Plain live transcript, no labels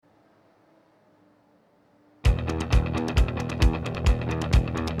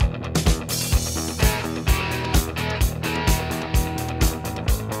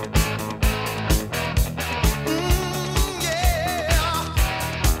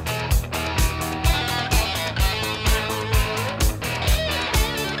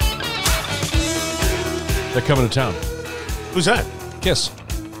They're coming to town. Who's that? Kiss.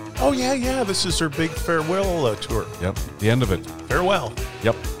 Oh, yeah. This is their big farewell tour. Yep. The end of it. Farewell.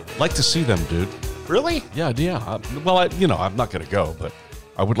 Yep. Like to see them, dude. Really? Yeah. I'm not going to go, but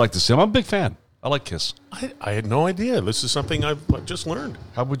I would like to see them. I'm a big fan. I like Kiss. I had no idea. This is something I've just learned.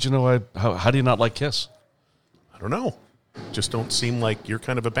 How would you know? How do you not like Kiss? I don't know. Just don't seem like you're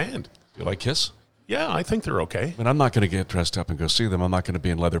kind of a band. You like Kiss? Yeah, I think they're okay. I mean, I'm not going to get dressed up and go see them. I'm not going to be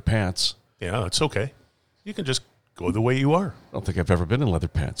in leather pants. Yeah, it's okay. You can just go the way you are. I don't think I've ever been in leather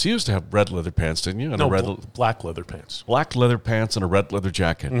pants. You used to have red leather pants, didn't you? And black leather pants. Black leather pants and a red leather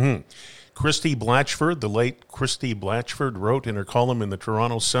jacket. Mm-hmm. Christy Blatchford, the late Christy Blatchford, wrote in her column in the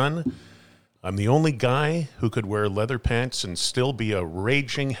Toronto Sun, "I'm the only guy who could wear leather pants and still be a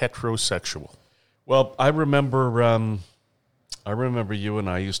raging heterosexual." Well, I remember you and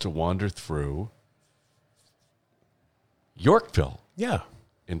I used to wander through Yorkville. Yeah.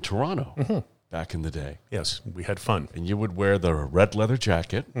 In Toronto back in the day. Yes, we had fun. And you would wear the red leather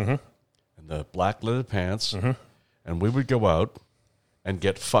jacket and the black leather pants, and we would go out and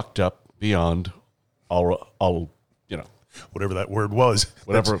get fucked up beyond all whatever that word was.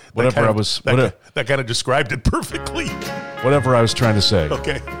 That kind of described it perfectly. Whatever I was trying to say.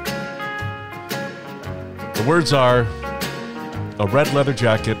 Okay. The words are a red leather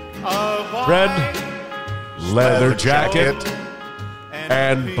jacket, red leather jacket,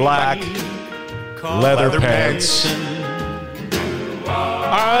 and black leather pants.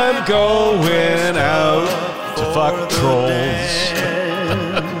 I'm going out to fuck trolls.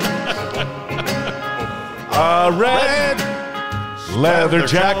 A red leather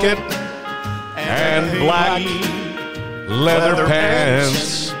jacket and black leather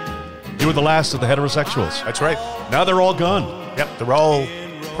pants. You were the last of the heterosexuals. That's right. Now they're all gone. Yep, they're all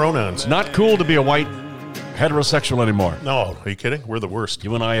pronouns. Not cool to be a white heterosexual anymore. No, are you kidding? We're the worst.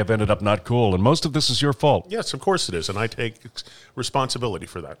 You and I have ended up not cool, and most of this is your fault. Yes, of course it is, and I take responsibility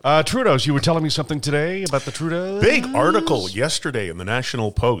for that. Trudeau's, you were telling me something today about the Trudeaus? Big article yesterday in the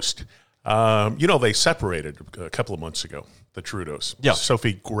National Post. They separated a couple of months ago, the Trudeaus. Yeah.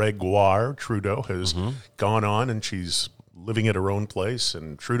 Sophie Gregoire Trudeau has gone on, and she's living at her own place,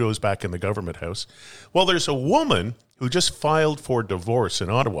 and Trudeau's back in the government house. Well, there's a woman who just filed for divorce in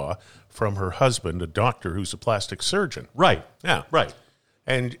Ottawa from her husband, a doctor who's a plastic surgeon. Right. Yeah. Right.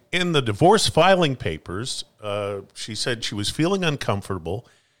 And in the divorce filing papers, she said she was feeling uncomfortable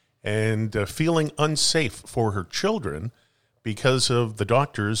and feeling unsafe for her children because of the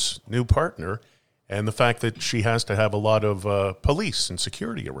doctor's new partner and the fact that she has to have a lot of police and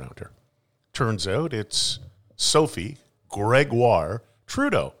security around her. Turns out it's Sophie Gregoire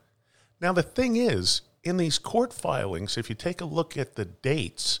Trudeau. Now, the thing is, in these court filings, if you take a look at the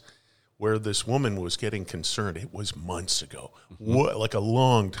dates where this woman was getting concerned, it was months ago, like a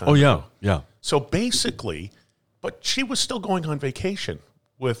long time ago. Yeah. So basically, but she was still going on vacation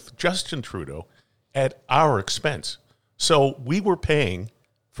with Justin Trudeau at our expense. So we were paying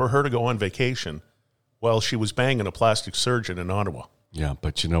for her to go on vacation while she was banging a plastic surgeon in Ottawa. Yeah,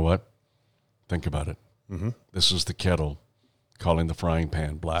 but you know what? Think about it. This is the kettle calling the frying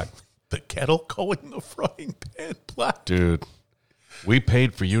pan black. The kettle calling the frying pan black? Dude, we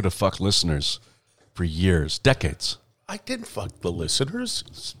paid for you to fuck listeners for years, decades. I didn't fuck the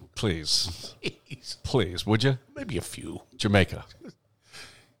listeners. Please. Jeez. Please, would you? Maybe a few. Jamaica.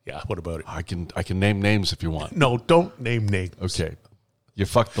 Yeah, what about it? I can name names if you want. No, don't name names. Okay. You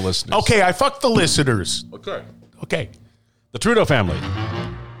fucked the listeners. Okay, I fucked the listeners. Okay. The Trudeau family.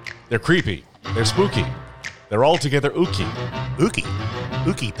 They're creepy. They're spooky. They're all together ooky.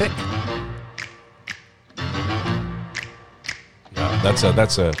 Ooky pick.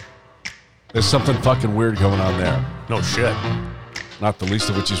 Yeah, there's something fucking weird going on there. No shit. Not the least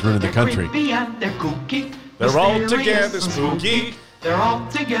of which is ruining the country. Creepy and they're kooky. They're all Mysterious together and spooky. They're all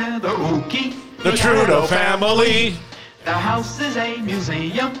together ooky. The Trudeau family. Their house is a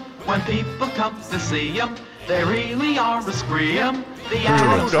museum. When people come to see them, they really are a scream. The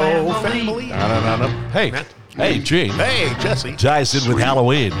Adams Trudeau family. Hey, Gene. Hey, Jesse. Ties in with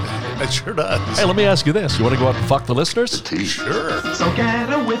Halloween. It sure does. Hey, let me ask you this. You want to go out and fuck the listeners? Sure. So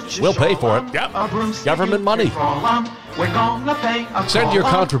get a witch. We'll pay for it. Yep. A broomstick Government you money. can crawl on. We're gonna pay a Send your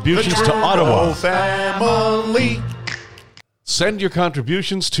call on. contributions The to Trudeau Ottawa. family. Send your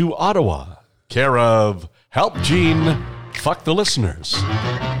contributions to Ottawa. Care of Help Gene Fuck the Listeners.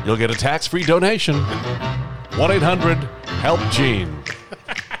 You'll get a tax-free donation. 1-800-HELP-GENE.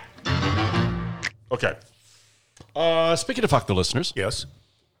 Okay. Speaking of Fuck the Listeners, Yes.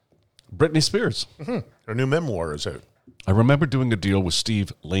 Britney Spears. Her new memoir is out. I remember doing a deal with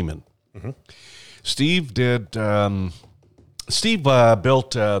Steve Lehman. Steve did. Steve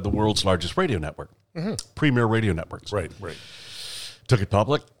built the world's largest radio network. Premier Radio Networks. Right. Took it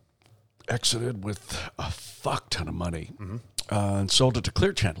public, exited with a fuck ton of money, and sold it to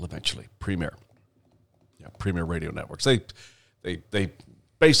Clear Channel eventually. Premier Radio Networks. They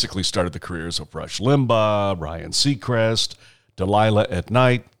basically started the careers of Rush Limbaugh, Ryan Seacrest, Delilah at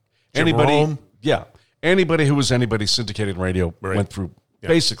Night. Jerome. Anybody who was anybody syndicated radio went through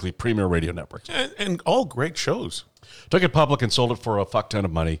basically Premier Radio Networks. And all great shows. Took it public and sold it for a fuck ton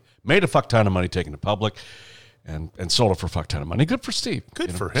of money. Made a fuck ton of money taking it public and sold it for a fuck ton of money. Good for Steve.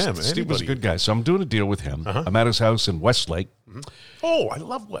 Good for him. Steve was a good guy. So I'm doing a deal with him. I'm at his house in Westlake. Oh, I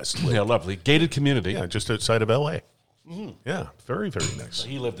love Westlake. Yeah, lovely. Gated community. Yeah, just outside of L.A. Yeah, very, very nice.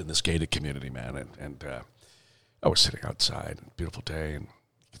 He lived in this gated community, man. And I was sitting outside, beautiful day, and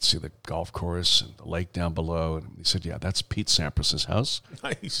you could see the golf course and the lake down below. And he said, yeah, that's Pete Sampras's house.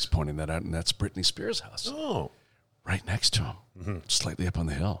 Nice. He's pointing that out, and that's Britney Spears' house. Oh. Right next to him, slightly up on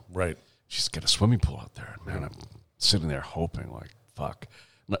the hill. Right. She's got a swimming pool out there. Man, I'm sitting there hoping, like, fuck.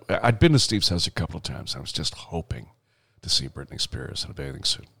 I'd been to Steve's house a couple of times. I was just hoping to see Britney Spears in a bathing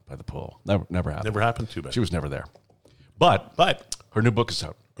suit by the pool. Never happened. Never happened too bad. She was never there. But her new book is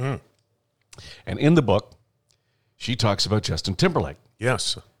out. And in the book, she talks about Justin Timberlake.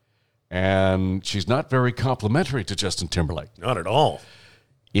 Yes. And she's not very complimentary to Justin Timberlake. Not at all.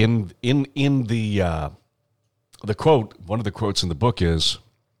 In the quote, one of the quotes in the book is,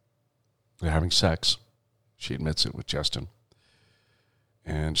 they're having sex. She admits it with Justin.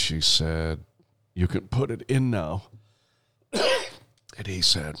 And she said, you can put it in now. And he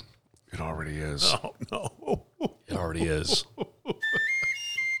said, it already is. Oh, no. It already is.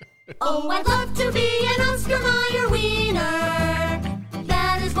 Oh, I'd love to be an Oscar Mayer wiener.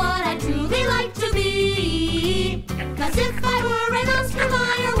 That is what I truly like to be. 'Cause if I were an Oscar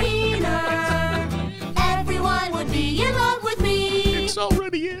Mayer wiener, everyone would be in love with me. It's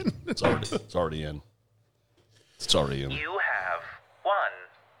already in. It's already in. It's already in. You have one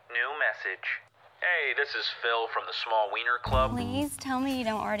new message. Hey, this is Phil from the Small Wiener Club. Please tell me you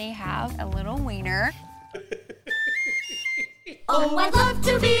don't already have a little wiener. Oh, I'd love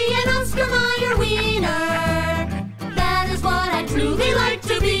to be an Oscar Mayer wiener. That is what I truly like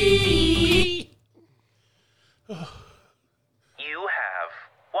to be. You have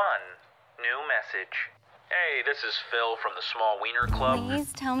one new message. Hey, this is Phil from the Small Wiener Club.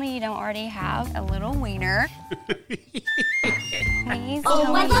 Please tell me you don't already have a little wiener. Please tell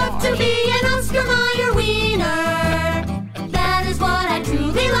Oh, me I'd you don't love to already... be an Oscar Mayer wiener. That is what I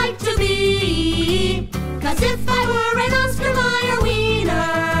truly like to be. 'Cause if I were an Oscar Mayer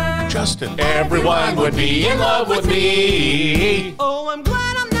wiener, Justin. everyone would be in love with me. Oh, I'm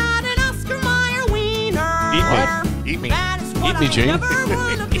glad I'm not an Oscar Mayer wiener. Eat me. That is what Eat me, I Gene. never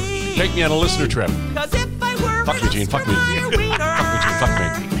wanna be. Take me on a listener trip. 'Cause if I were Fuck an you, Gene. Oscar Fuck me. Mayer wiener, Fuck me, Gene. Fuck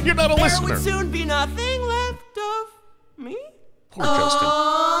me. You're not a there listener. would soon be nothing left of me. Poor Justin.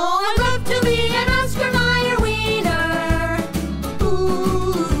 Oh, I'd love to be an Oscar Mayer wiener.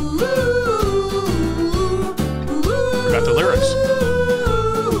 Ooh, Got the lyrics.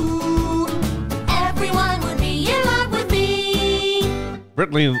 everyone would be in love with me.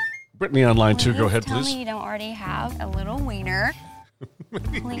 Brittany on line 2. Go ahead, Tell me please. you don't already have a little wiener.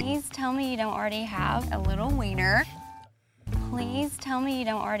 Please tell me you don't already have a little wiener. Please tell me you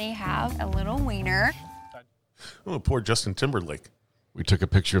don't already have a little wiener. Oh, poor Justin Timberlake. We took a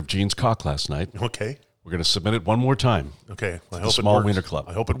picture of Gene's cock last night. Okay. We're going to submit it one more time. Okay. I the hope Small it works. Wiener Club.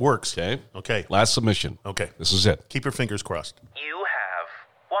 I hope it works. Okay? Okay. Last submission. Okay. This is it. Keep your fingers crossed. You have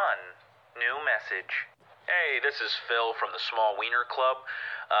one new message. Hey, this is Phil from the Small Wiener Club.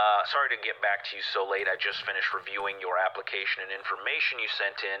 Sorry to get back to you so late. I just finished reviewing your application and information you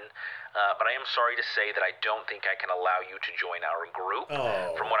sent in, but I am sorry to say that I don't think I can allow you to join our group.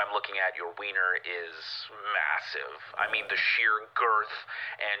 Oh. From what I'm looking at, your wiener is massive. I mean, the sheer girth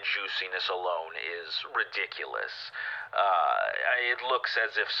and juiciness alone is ridiculous. It looks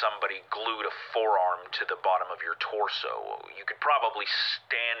as if somebody glued a forearm to the bottom of your torso. You could probably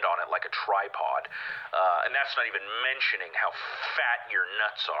stand on it like a tripod. And that's not even mentioning how fat your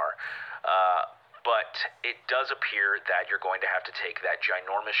nuts are. But it does appear that you're going to have to take that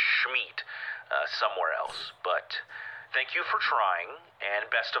ginormous schmeat somewhere else. But thank you for trying, and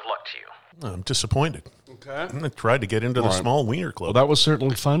best of luck to you. I'm disappointed. Okay. I tried to get into the right. Small Wiener Well, Club. that was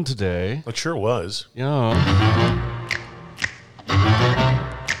certainly fun today. It sure was. Yeah.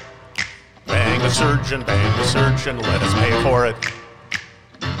 Bang the surgeon, let us pay for it.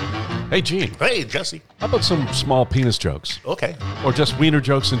 Hey, Gene. Hey, Jesse. How about some small penis jokes? Okay. Or just wiener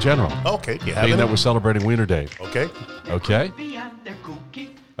jokes in general? Okay. You have Being that it? we're celebrating Wiener Day. Okay. Okay?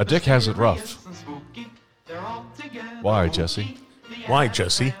 A dick has it rough. Why, Jesse? Why,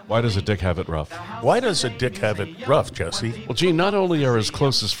 Jesse? Why does a dick have it rough? Why does a dick have it rough, Jesse? Well, Gene, not only are his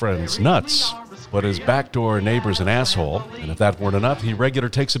closest friends nuts, but his backdoor neighbor's an asshole. And if that weren't enough, he regular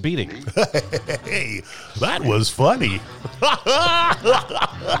takes a beating. Hey, that was funny.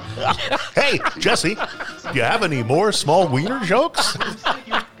 Hey, Jesse, do you have any more small wiener jokes?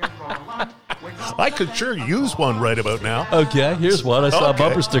 I could sure use one right about now. Okay, here's one. I saw a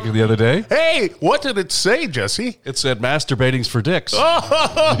bumper sticker the other day. Hey, what did it say, Jesse? It said masturbating's for dicks.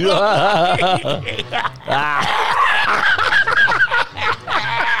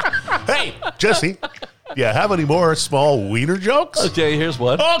 Hey, Jesse, do you have any more small wiener jokes? Okay, here's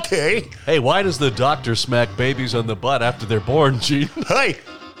one. Okay. Hey, why does the doctor smack babies on the butt after they're born, Gene? Hey,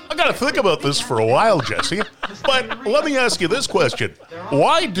 I got to think about this for a while, Jesse. But let me ask you this question.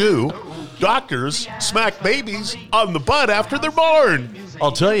 Why do doctors smack babies on the butt after they're born?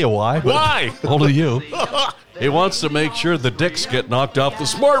 I'll tell you why. but Why? Only you. He wants to make sure the dicks get knocked off the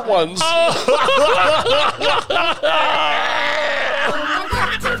smart ones. I'd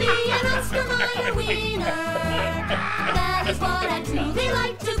like to be an Oscar Mayer wiener. That is what I truly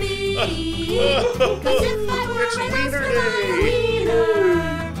like to be. 'Cause if I were It's an Wiener Oscar Mayer Day.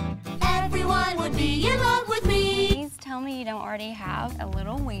 wiener, everyone would be in love with me. Please tell me you don't already have a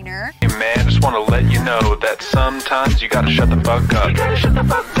little wiener. Hey man, just want to let you know that sometimes you gotta shut the fuck up. You gotta shut the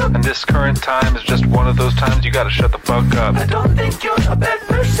fuck up. And this current time is just one of those times you gotta shut the fuck up. I don't think you're a bad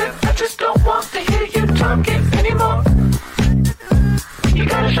person. I just don't want to hear you talking anymore. You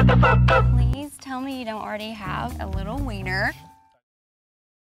gotta shut the fuck up. Please tell me you don't already have a little wiener.